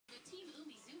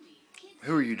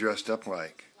Who are you dressed up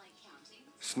like?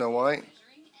 Snow White?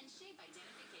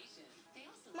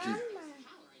 Mama.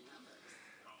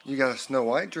 You got a Snow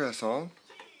White dress on.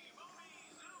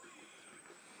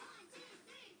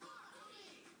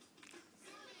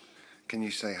 Can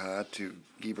you say hi to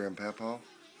Geber and Papa?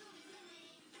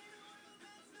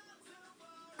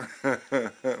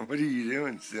 What are you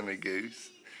doing, silly goose?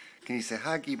 Can you say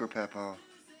hi, Geber Papa?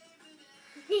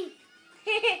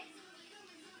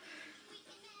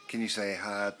 Can you say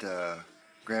hi to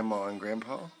Grandma and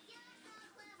Grandpa?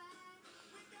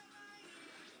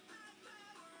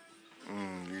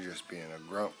 You're just being a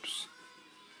grumps.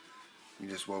 You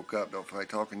just woke up. Don't feel like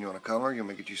talking. You want a color? You want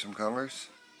me to get you some colors?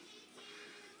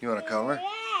 You want a color?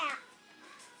 Yeah.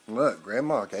 Look,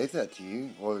 Grandma gave that to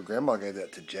you. Well, Grandma gave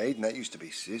that to Jaden. That used to be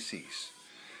Sissy's.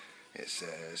 It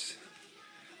says,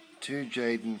 to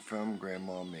Jaden from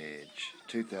Grandma Midge,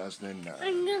 2009.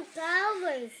 And the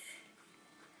flowers.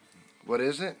 What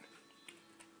is it?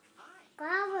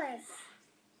 Flowers.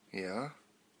 Yeah.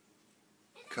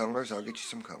 Colors? I'll get you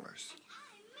some colors.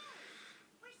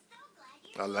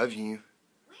 I love you.